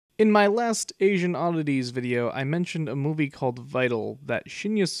In my last Asian Oddities video, I mentioned a movie called Vital that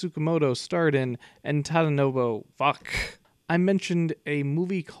Shinya Tsukamoto starred in and Tadanobu... I mentioned a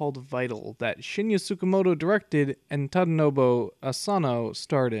movie called Vital that Shinya Tsukamoto directed and Tadanobu Asano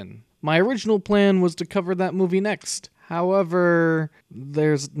starred in. My original plan was to cover that movie next. However,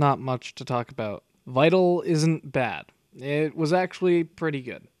 there's not much to talk about. Vital isn't bad. It was actually pretty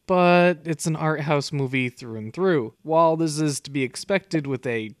good. But it's an art house movie through and through. While this is to be expected with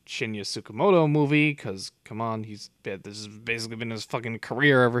a Shinya Tsukamoto movie, cause come on, this has basically been his fucking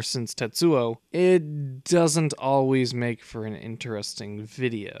career ever since Tetsuo, it doesn't always make for an interesting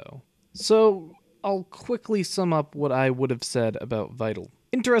video. So I'll quickly sum up what I would have said about Vital.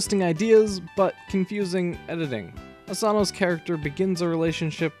 Interesting ideas, but confusing editing. Asano's character begins a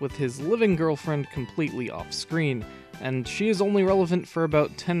relationship with his living girlfriend completely off-screen, and she is only relevant for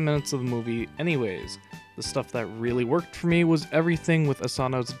about 10 minutes of the movie anyways. The stuff that really worked for me was everything with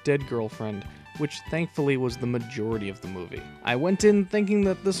Asano's dead girlfriend, which thankfully was the majority of the movie. I went in thinking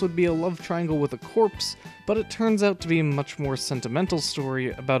that this would be a love triangle with a corpse, but it turns out to be a much more sentimental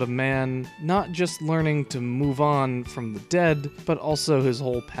story about a man not just learning to move on from the dead, but also his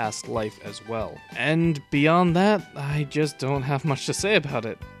whole past life as well. And beyond that, I just don't have much to say about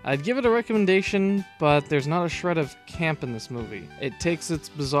it. I'd give it a recommendation, but there's not a shred of camp in this movie. It takes its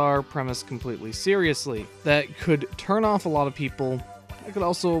bizarre premise completely seriously. That could turn off a lot of people. It could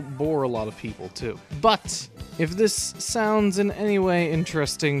also bore a lot of people too. But if this sounds in any way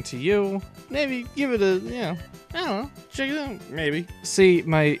interesting to you, maybe give it a, I don't know, check it out, maybe. See,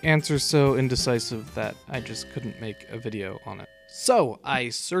 my answer's so indecisive that I just couldn't make a video on it. So, I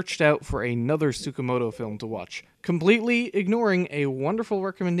searched out for another Tsukamoto film to watch. Completely ignoring a wonderful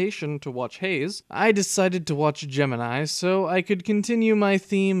recommendation to watch Haze, I decided to watch Gemini so I could continue my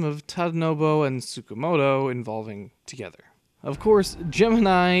theme of Tadanobu and Tsukamoto involving together. Of course,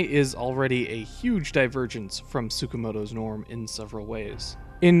 Gemini is already a huge divergence from Tsukamoto's norm in several ways.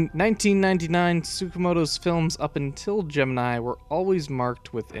 In 1999, Tsukamoto's films up until Gemini were always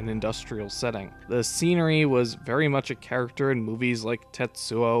marked with an industrial setting. The scenery was very much a character in movies like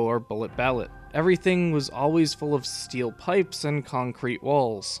Tetsuo or Bullet Ballot. Everything was always full of steel pipes and concrete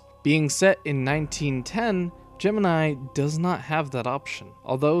walls. Being set in 1910, Gemini does not have that option,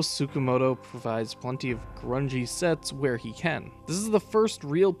 although Tsukamoto provides plenty of grungy sets where he can. This is the first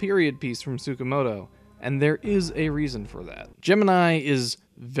real period piece from Tsukamoto, and there is a reason for that. Gemini is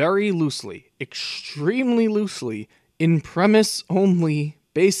very loosely, extremely loosely, in premise only,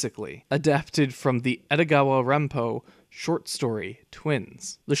 basically, adapted from the Edogawa Rampo short story,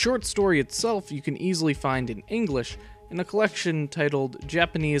 Twins. The short story itself you can easily find in English in a collection titled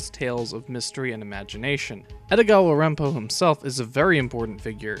Japanese Tales of Mystery and Imagination. Edogawa Rampo himself is a very important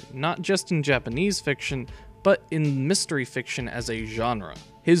figure, not just in Japanese fiction, but in mystery fiction as a genre.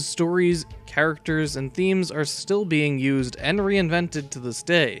 His stories, characters, and themes are still being used and reinvented to this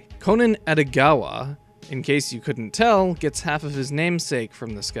day. Conan Edogawa, in case you couldn't tell, gets half of his namesake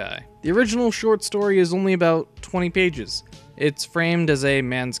from this guy. The original short story is only about 20 pages. It's framed as a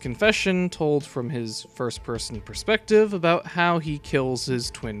man's confession told from his first-person perspective about how he kills his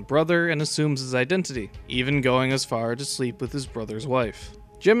twin brother and assumes his identity, even going as far to sleep with his brother's wife.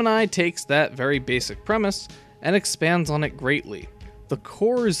 Gemini takes that very basic premise and expands on it greatly. The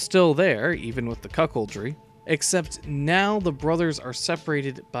core is still there, even with the cuckoldry, except now the brothers are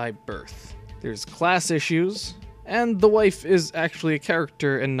separated by birth. There's class issues, and the wife is actually a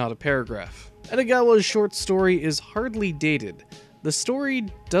character and not a paragraph. Edogawa's short story is hardly dated. The story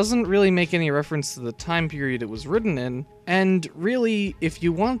doesn't really make any reference to the time period it was written in, and really, if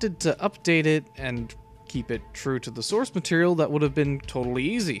you wanted to update it and keep it true to the source material, that would have been totally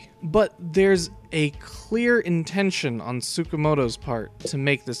easy. But there's a clear intention on Tsukamoto's part to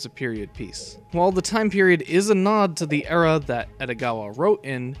make this a period piece. While the time period is a nod to the era that Edogawa wrote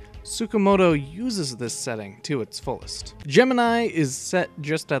in, Tsukamoto uses this setting to its fullest. Gemini is set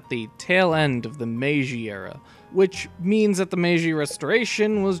just at the tail end of the Meiji era, which means that the Meiji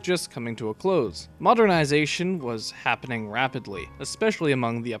Restoration was just coming to a close. Modernization was happening rapidly, especially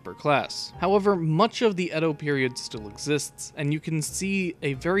among the upper class. However, much of the Edo period still exists, and you can see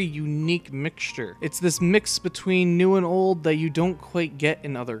a very unique mixture. It's this mix between new and old that you don't quite get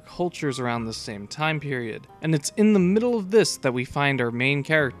in other cultures around the same time period. And it's in the middle of this that we find our main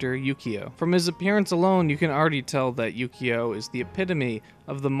character, Yukio. From his appearance alone, you can already tell that Yukio is the epitome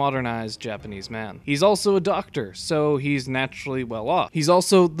of the modernized Japanese man. He's also a doctor, so he's naturally well off. He's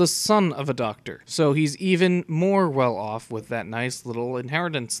also the son of a doctor, so he's even more well off with that nice little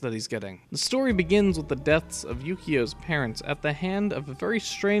inheritance that he's getting. The story begins with the deaths of Yukio's parents at the hand of a very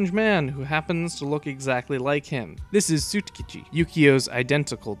strange man who happens to look exactly like him. This is Tsukichi, Yukio's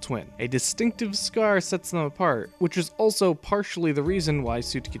identical twin. A distinctive scar sets them apart, which is also partially the reason why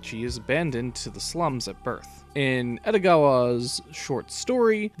Tsukichi is abandoned to the slums at birth. In Edogawa's short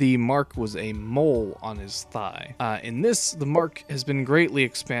story, the mark was a mole on his thigh. In this, the mark has been greatly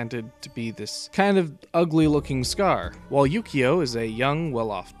expanded to be this kind of ugly-looking scar. While Yukio is a young,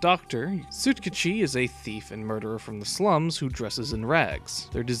 well-off doctor, Tsukichi is a thief and murderer from the slums who dresses in rags.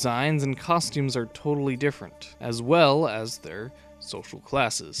 Their designs and costumes are totally different, as well as their social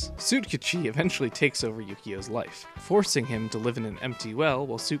classes. Tsukichi eventually takes over Yukio's life, forcing him to live in an empty well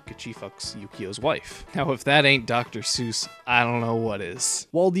while Tsukichi fucks Yukio's wife. Now, if that ain't Dr. Seuss, I don't know what is.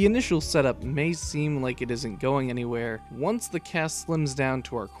 While the initial setup may seem like it isn't going anywhere, once the cast slims down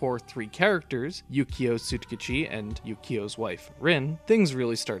to our core three characters, Yukio, Tsukichi, and Yukio's wife, Rin, things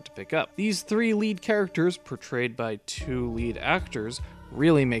really start to pick up. These three lead characters, portrayed by two lead actors,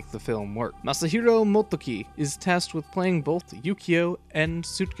 really make the film work. Masahiro Motoki is tasked with playing both Yukio and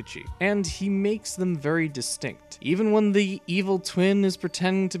Tsukichi, and he makes them very distinct. Even when the evil twin is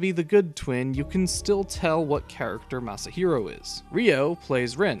pretending to be the good twin, you can still tell what character Masahiro is. Ryo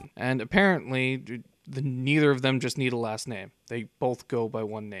plays Rin, and apparently neither of them just need a last name. They both go by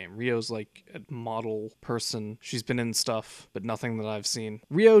one name. Ryo's like a model person. She's been in stuff, but nothing that I've seen.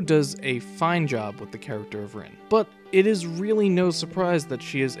 Ryo does a fine job with the character of Rin, but it is really no surprise that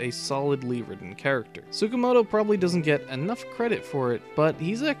she is a solidly written character. Tsukamoto probably doesn't get enough credit for it, but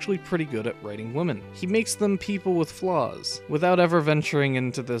he's actually pretty good at writing women. He makes them people with flaws, without ever venturing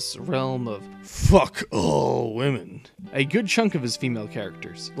into this realm of fuck all women. A good chunk of his female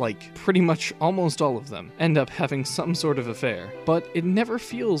characters, like pretty much almost all of them, end up having some sort of affair, but it never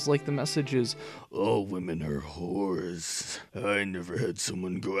feels like the message is, all women are whores. I never had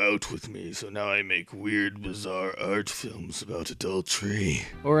someone go out with me, so now I make weird, bizarre art films about adultery.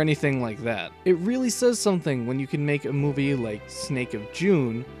 Or anything like that. It really says something when you can make a movie like Snake of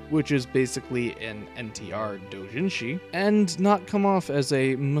June, which is basically an NTR doujinshi, and not come off as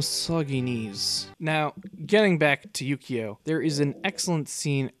a misogynese. Now, getting back to Yukio, there is an excellent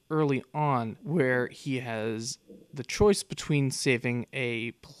scene early on where he has the choice between saving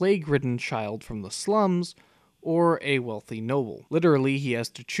a plague-ridden child from the slums or a wealthy noble. Literally, he has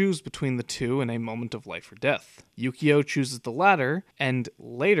to choose between the two in a moment of life or death. Yukio chooses the latter, and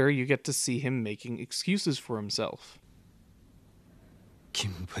later you get to see him making excuses for himself. キ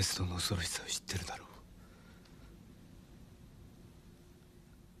ムペストの恐ろしさを知ってるだろう。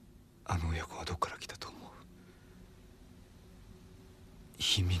あの親子はどこから来たと思う？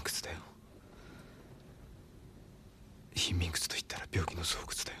貧民窟だよ。貧民窟と言ったら病気の巣窟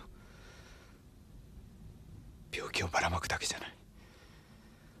だよ。病気をばらまくだけじゃない。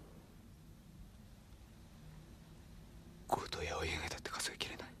強盗やお家芸だって数えき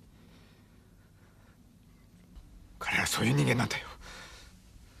れない。彼らはそういう人間なんだよ。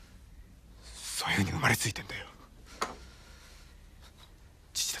そういう風に生まれついてんだよ。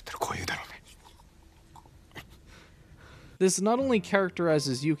父だったらこう言うだろうね。This not only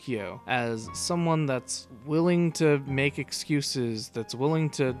characterizes Yukio as someone that's willing to make excuses, that's willing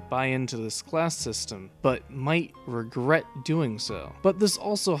to buy into this class system, but might regret doing so. But this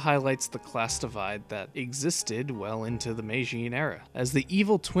also highlights the class divide that existed well into the Meijin era. As the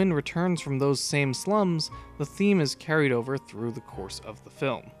evil twin returns from those same slums, the theme is carried over through the course of the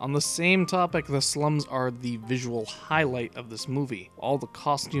film. On the same topic, the slums are the visual highlight of this movie. All the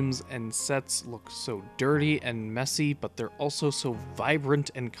costumes and sets look so dirty and messy, but they're also so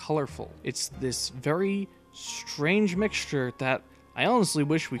vibrant and colorful. It's this very strange mixture that I honestly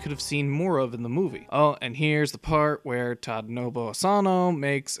wish we could have seen more of in the movie. Oh, and here's the part where Tadanobu Asano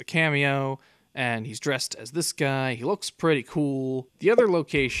makes a cameo, and he's dressed as this guy. He looks pretty cool. The other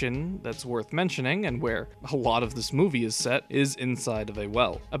location that's worth mentioning, and where a lot of this movie is set, is inside of a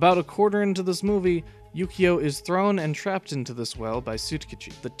well. About a quarter into this movie, Yukio is thrown and trapped into this well by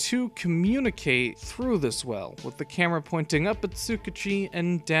Tsukichi. The two communicate through this well, with the camera pointing up at Tsukichi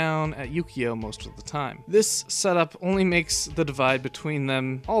and down at Yukio most of the time. This setup only makes the divide between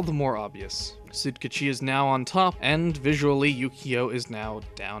them all the more obvious. Tsukichi is now on top, and visually Yukio is now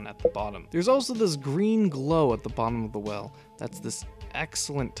down at the bottom. There's also this green glow at the bottom of the well. That's this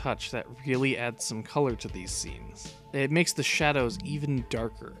excellent touch that really adds some color to these scenes. It makes the shadows even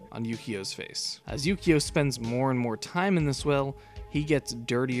darker on Yukio's face. As Yukio spends more and more time in this well, he gets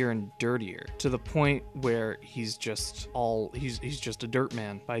dirtier and dirtier to the point where he's just a dirt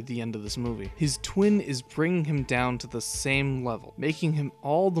man by the end of this movie. His twin is bringing him down to the same level, making him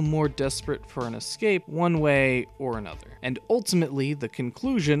all the more desperate for an escape one way or another. And ultimately, the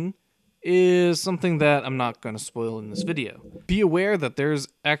conclusion is something that I'm not going to spoil in this video. Be aware that there's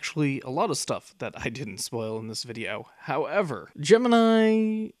actually a lot of stuff that I didn't spoil in this video. However,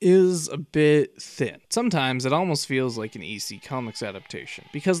 Gemini is a bit thin. Sometimes it almost feels like an EC Comics adaptation,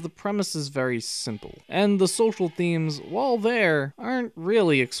 because the premise is very simple, and the social themes, while there, aren't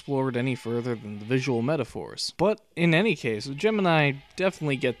really explored any further than the visual metaphors. But in any case, Gemini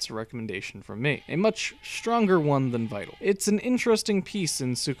definitely gets a recommendation from me, a much stronger one than Vital. It's an interesting piece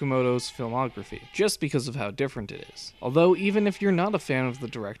in Tsukamoto's filmography, just because of how different it is. Although even if you're not a fan of the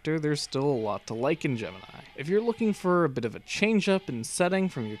director, there's still a lot to like in Gemini. If you're looking for a bit of a change-up in setting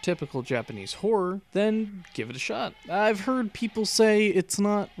from your typical Japanese horror, then give it a shot. I've heard people say it's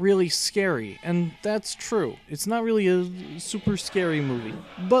not really scary, and that's true. It's not really a super scary movie,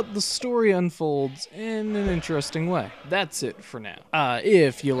 but the story unfolds in an interesting way. That's it for now.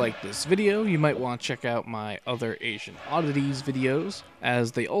 If you like this video, you might want to check out my other Asian Oddities videos,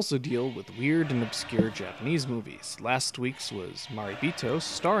 as they also deal with weird and obscure Japanese movies. Last week's was Maribito,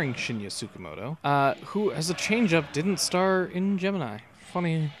 starring Shinya Tsukamoto, who as a change-up didn't star in Gemini.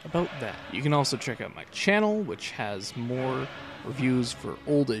 Funny about that. You can also check out my channel, which has more reviews for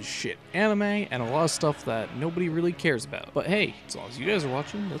old as shit anime and a lot of stuff that nobody really cares about. But hey, as long as you guys are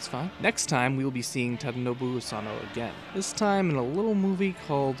watching, that's fine. Next time, we will be seeing Tadanobu Asano again, this time in a little movie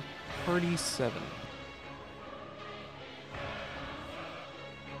called Party 7.